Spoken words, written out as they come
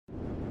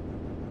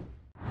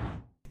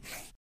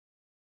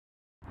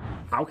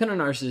how can a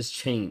narcissist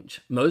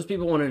change? Most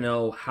people want to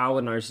know how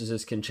a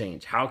narcissist can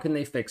change. How can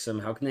they fix them?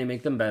 How can they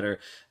make them better?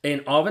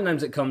 And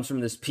oftentimes it comes from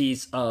this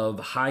piece of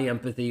high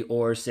empathy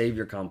or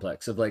savior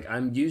complex of like,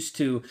 I'm used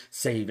to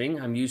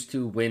saving, I'm used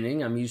to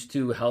winning, I'm used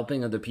to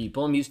helping other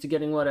people, I'm used to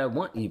getting what I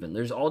want even.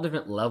 There's all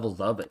different levels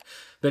of it.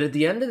 But at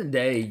the end of the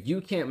day, you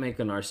can't make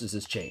a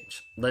narcissist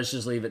change. Let's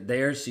just leave it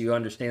there so you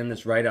understand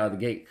this right out of the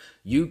gate.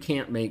 You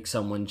can't make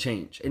someone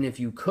change. And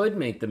if you could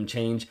make them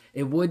change,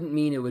 it wouldn't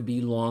mean it would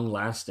be long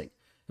lasting.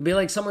 It'd be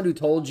like someone who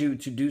told you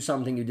to do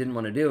something you didn't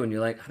want to do, and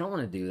you're like, I don't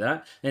want to do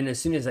that. And as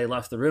soon as they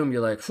left the room,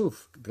 you're like, phew,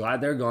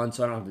 glad they're gone,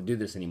 so I don't have to do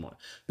this anymore.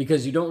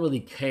 Because you don't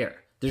really care.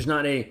 There's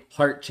not a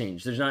heart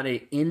change. There's not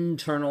an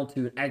internal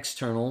to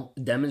external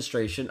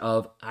demonstration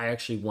of, I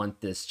actually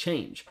want this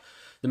change.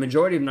 The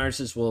majority of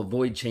narcissists will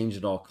avoid change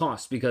at all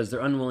costs because they're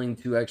unwilling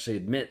to actually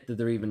admit that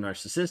they're even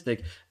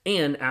narcissistic.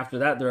 And after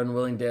that, they're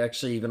unwilling to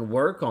actually even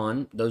work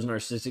on those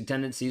narcissistic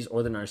tendencies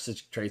or the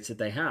narcissistic traits that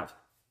they have.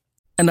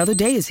 Another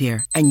day is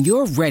here, and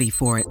you're ready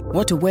for it.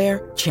 What to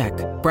wear? Check.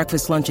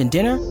 Breakfast, lunch, and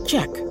dinner?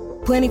 Check.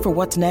 Planning for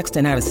what's next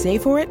and how to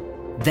save for it?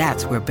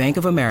 That's where Bank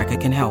of America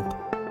can help.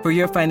 For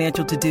your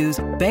financial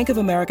to-dos, Bank of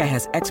America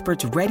has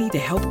experts ready to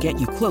help get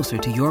you closer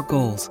to your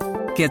goals.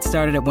 Get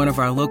started at one of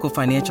our local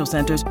financial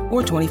centers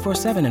or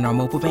 24/7 in our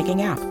mobile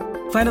banking app.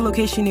 Find a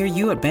location near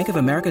you at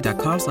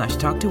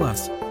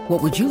bankofamerica.com/talktous.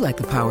 What would you like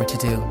the power to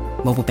do?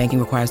 Mobile banking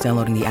requires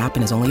downloading the app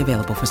and is only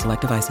available for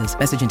select devices.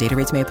 Message and data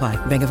rates may apply.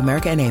 Bank of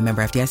America N.A.,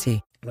 member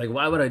FDIC. Like,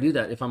 why would I do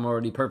that if I'm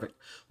already perfect?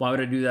 Why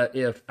would I do that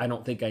if I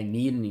don't think I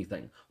need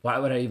anything? Why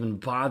would I even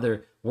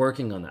bother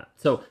working on that?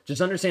 So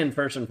just understand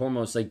first and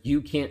foremost, like,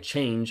 you can't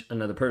change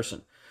another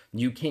person.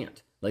 You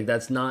can't. Like,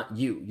 that's not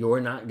you. You're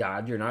not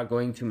God. You're not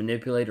going to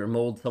manipulate or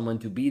mold someone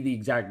to be the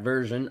exact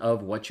version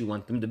of what you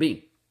want them to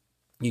be.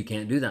 You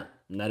can't do that.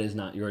 And that is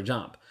not your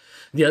job.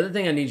 The other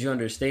thing I need you to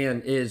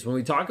understand is when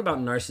we talk about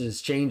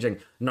narcissists changing,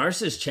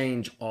 narcissists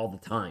change all the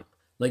time.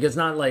 Like, it's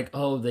not like,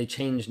 oh, they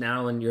change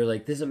now and you're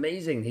like, this is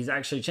amazing, he's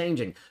actually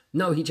changing.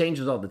 No, he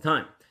changes all the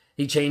time.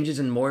 He changes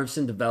and morphs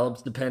and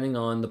develops depending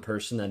on the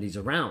person that he's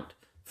around.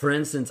 For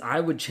instance,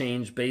 I would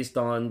change based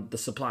on the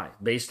supply,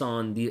 based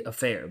on the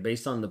affair,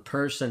 based on the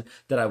person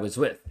that I was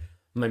with.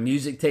 My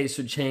music taste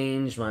would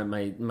change,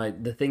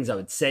 the things I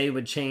would say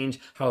would change,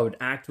 how I would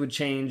act would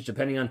change,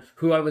 depending on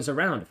who I was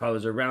around. If I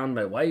was around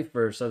my wife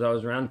versus I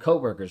was around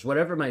coworkers,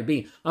 whatever it might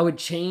be, I would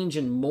change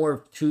and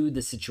morph to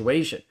the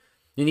situation.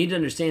 You need to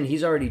understand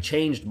he's already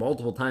changed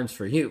multiple times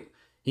for you.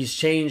 He's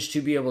changed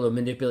to be able to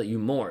manipulate you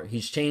more.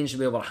 He's changed to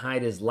be able to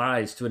hide his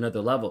lies to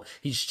another level.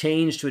 He's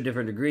changed to a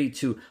different degree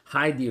to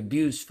hide the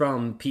abuse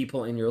from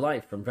people in your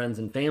life, from friends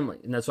and family.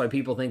 And that's why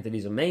people think that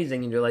he's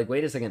amazing. And you're like,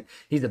 wait a second,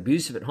 he's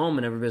abusive at home.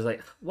 And everybody's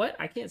like, what?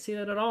 I can't see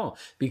that at all.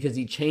 Because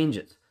he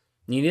changes.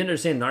 And you need to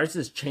understand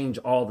narcissists change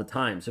all the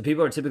time. So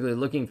people are typically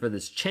looking for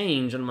this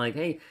change. And I'm like,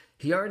 hey,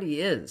 he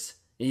already is.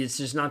 It's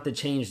just not the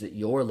change that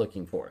you're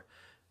looking for.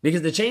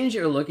 Because the change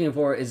you're looking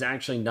for is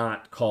actually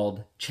not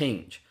called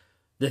change.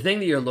 The thing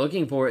that you're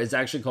looking for is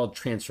actually called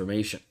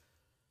transformation.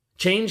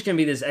 Change can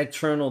be this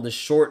external, this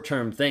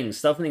short-term thing,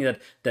 something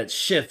that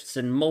shifts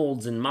and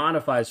molds and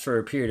modifies for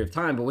a period of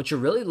time. But what you're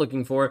really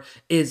looking for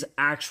is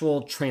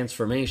actual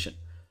transformation.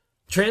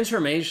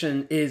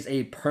 Transformation is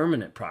a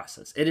permanent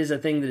process. It is a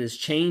thing that is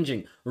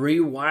changing,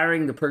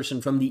 rewiring the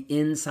person from the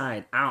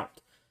inside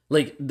out.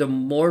 Like the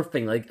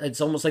morphing, like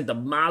it's almost like the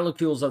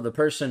molecules of the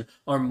person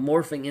are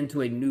morphing into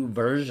a new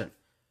version.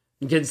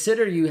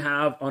 Consider you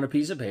have on a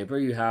piece of paper,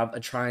 you have a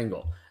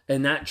triangle,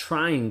 and that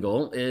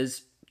triangle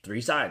is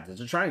 3 sides.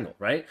 It's a triangle,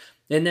 right?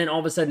 And then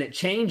all of a sudden it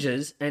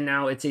changes, and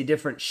now it's a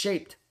different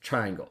shaped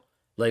triangle.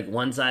 Like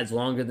one side's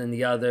longer than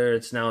the other.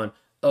 It's now an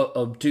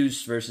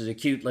obtuse versus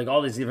acute, like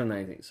all these different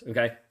things,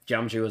 okay?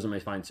 Geometry wasn't my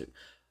fine suit.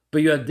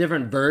 But you have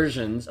different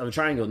versions of a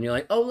triangle, and you're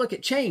like, oh, look,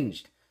 it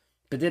changed.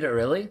 But did it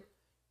really?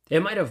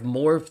 It might have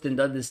morphed and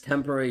done this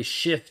temporary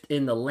shift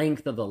in the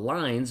length of the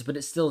lines, but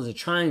it still is a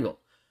triangle.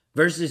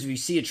 Versus if you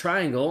see a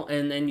triangle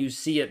and then you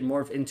see it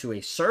morph into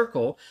a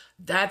circle,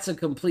 that's a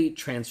complete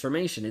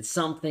transformation. It's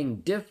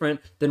something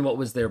different than what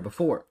was there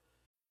before.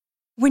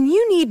 When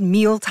you need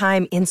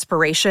mealtime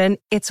inspiration,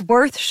 it's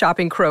worth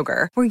shopping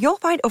Kroger, where you'll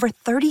find over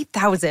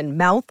 30,000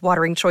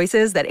 mouth-watering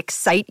choices that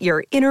excite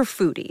your inner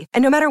foodie.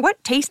 And no matter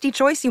what tasty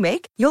choice you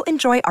make, you'll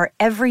enjoy our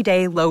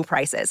everyday low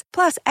prices,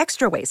 plus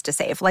extra ways to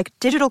save, like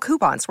digital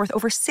coupons worth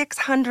over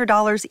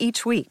 $600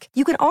 each week.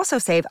 You can also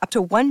save up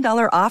to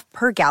 $1 off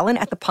per gallon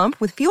at the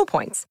pump with fuel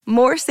points.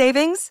 More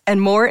savings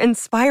and more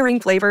inspiring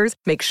flavors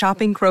make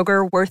shopping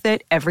Kroger worth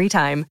it every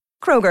time.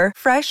 Kroger,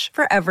 fresh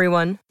for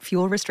everyone.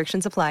 Fuel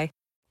restrictions apply.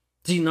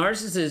 See,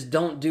 narcissists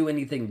don't do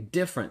anything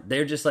different.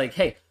 They're just like,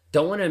 hey,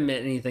 don't want to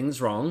admit anything's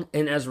wrong.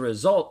 And as a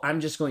result, I'm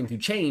just going to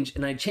change.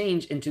 And I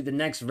change into the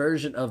next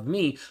version of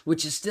me,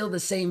 which is still the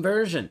same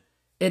version.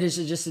 It is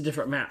just a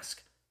different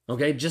mask.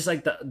 Okay? Just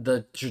like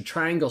the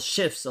triangle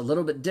shifts a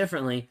little bit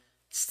differently,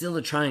 it's still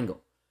a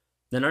triangle.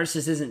 The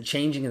narcissist isn't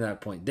changing at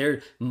that point.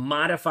 They're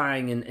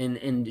modifying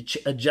and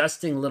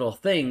adjusting little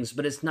things,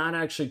 but it's not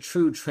actually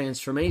true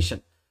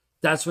transformation.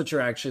 That's what you're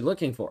actually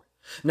looking for.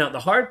 Now,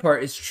 the hard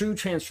part is true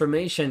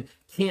transformation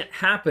can't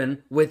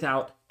happen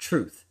without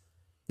truth.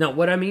 Now,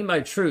 what I mean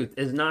by truth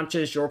is not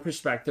just your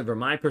perspective or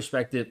my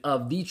perspective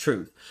of the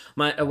truth.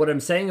 What I'm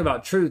saying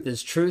about truth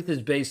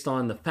is based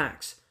on the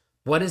facts.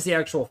 What is the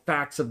actual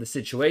facts of the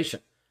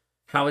situation?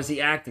 How is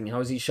he acting? How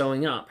is he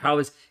showing up? How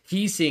is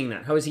he seeing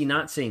that? How is he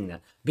not seeing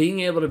that? Being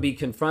able to be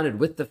confronted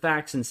with the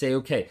facts and say,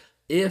 okay,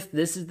 if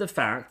this is the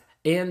fact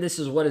and this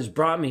is what has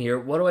brought me here,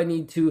 what do I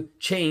need to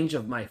change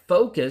of my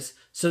focus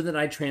so that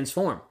I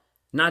transform?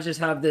 Not just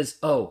have this,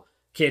 oh,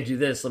 can't do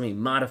this, let me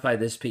modify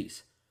this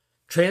piece.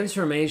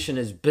 Transformation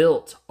is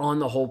built on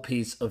the whole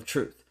piece of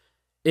truth.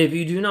 If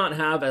you do not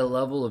have a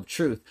level of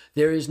truth,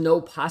 there is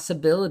no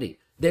possibility,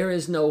 there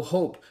is no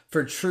hope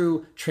for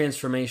true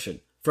transformation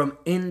from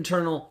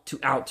internal to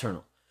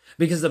external.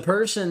 Because the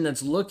person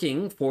that's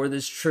looking for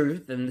this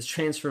truth and this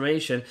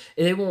transformation,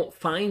 they won't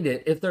find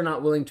it if they're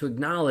not willing to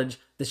acknowledge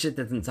the shit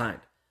that's inside.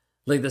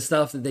 Like the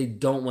stuff that they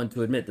don't want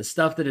to admit, the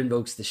stuff that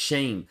invokes the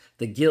shame,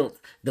 the guilt,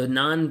 the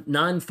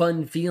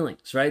non-fun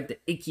feelings, right? The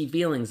icky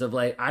feelings of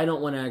like, I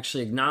don't want to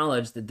actually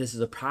acknowledge that this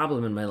is a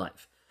problem in my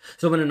life.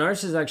 So when a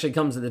narcissist actually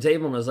comes to the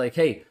table and is like,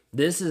 hey,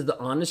 this is the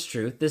honest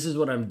truth, this is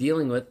what I'm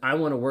dealing with, I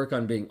want to work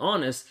on being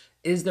honest,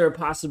 is there a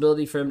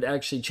possibility for him to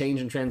actually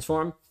change and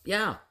transform?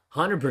 Yeah,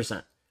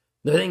 100%.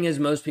 The thing is,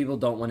 most people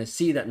don't want to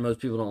see that and most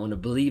people don't want to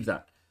believe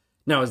that.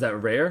 Now, is that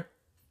rare?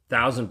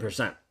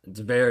 1,000%. It's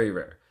very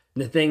rare.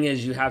 And the thing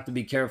is, you have to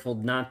be careful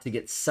not to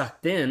get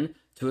sucked in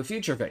to a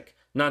future fake,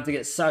 not to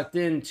get sucked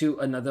into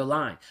another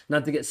lie,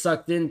 not to get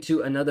sucked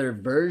into another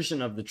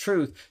version of the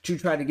truth to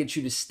try to get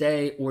you to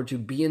stay or to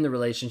be in the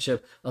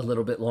relationship a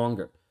little bit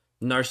longer.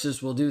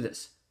 Narcissists will do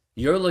this.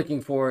 You're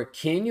looking for,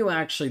 can you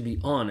actually be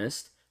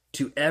honest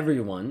to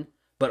everyone,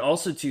 but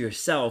also to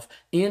yourself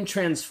and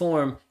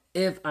transform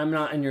if I'm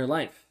not in your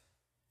life?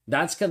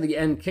 That's kind of the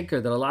end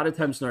kicker that a lot of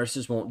times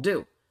narcissists won't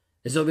do.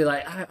 Is they'll be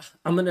like,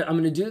 I'm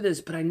gonna do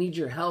this, but I need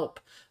your help.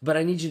 But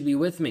I need you to be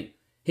with me.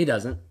 He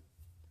doesn't.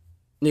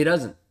 He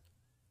doesn't.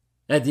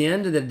 At the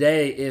end of the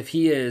day, if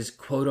he is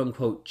quote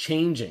unquote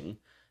changing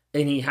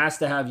and he has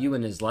to have you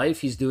in his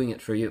life, he's doing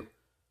it for you.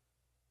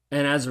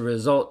 And as a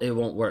result, it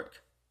won't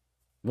work.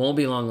 Won't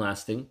be long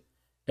lasting.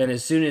 And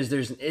as soon as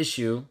there's an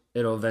issue,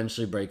 it'll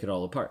eventually break it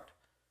all apart.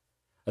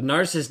 A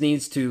narcissist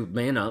needs to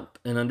man up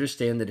and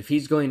understand that if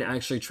he's going to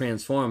actually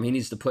transform, he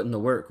needs to put in the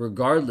work,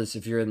 regardless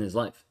if you're in his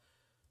life.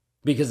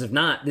 Because if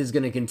not, this is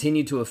going to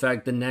continue to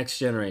affect the next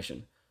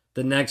generation,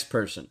 the next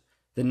person,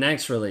 the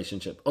next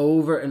relationship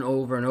over and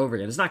over and over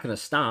again. It's not going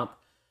to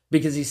stop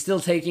because he's still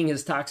taking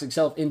his toxic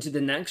self into the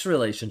next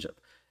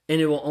relationship. And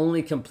it will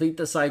only complete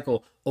the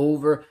cycle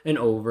over and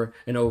over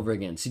and over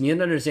again. So you need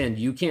to understand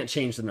you can't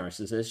change the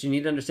narcissist. You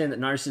need to understand that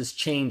narcissists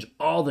change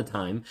all the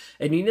time.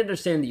 And you need to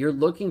understand that you're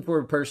looking for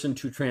a person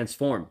to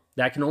transform.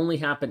 That can only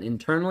happen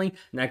internally,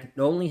 and that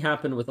can only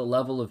happen with a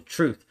level of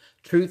truth.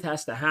 Truth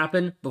has to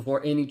happen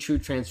before any true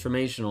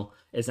transformational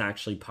is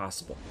actually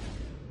possible.